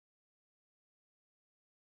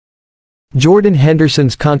Jordan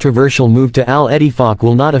Henderson's controversial move to Al-Ettifaq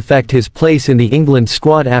will not affect his place in the England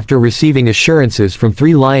squad after receiving assurances from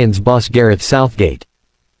Three Lions boss Gareth Southgate.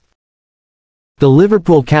 The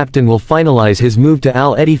Liverpool captain will finalise his move to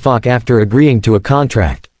Al-Ettifaq after agreeing to a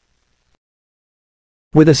contract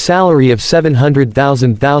with a salary of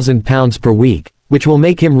 £700,000 per week, which will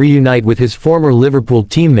make him reunite with his former Liverpool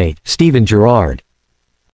teammate, Steven Gerrard.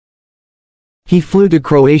 He flew to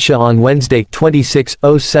Croatia on Wednesday,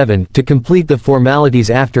 26/07, to complete the formalities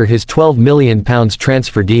after his £12 million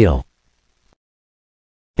transfer deal,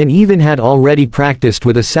 and even had already practiced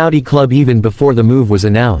with a Saudi club even before the move was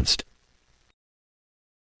announced.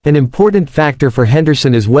 An important factor for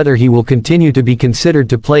Henderson is whether he will continue to be considered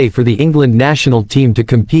to play for the England national team to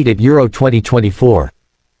compete at Euro 2024.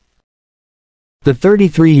 The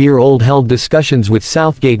 33-year-old held discussions with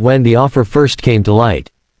Southgate when the offer first came to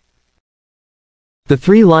light. The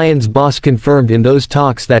Three Lions boss confirmed in those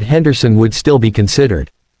talks that Henderson would still be considered.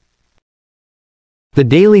 The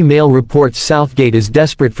Daily Mail reports Southgate is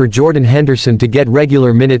desperate for Jordan Henderson to get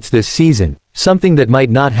regular minutes this season, something that might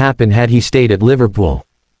not happen had he stayed at Liverpool.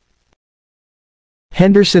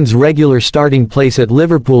 Henderson's regular starting place at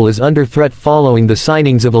Liverpool is under threat following the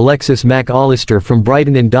signings of Alexis Mac Allister from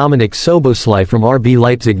Brighton and Dominik Szoboszlai from RB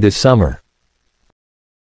Leipzig this summer.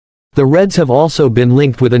 The Reds have also been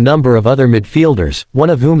linked with a number of other midfielders, one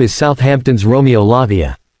of whom is Southampton's Romeo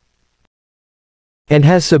Lavia, and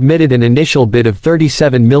has submitted an initial bid of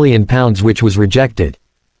 £37 million which was rejected.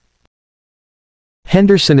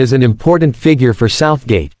 Henderson is an important figure for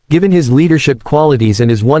Southgate, given his leadership qualities, and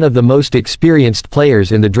is one of the most experienced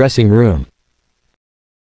players in the dressing room.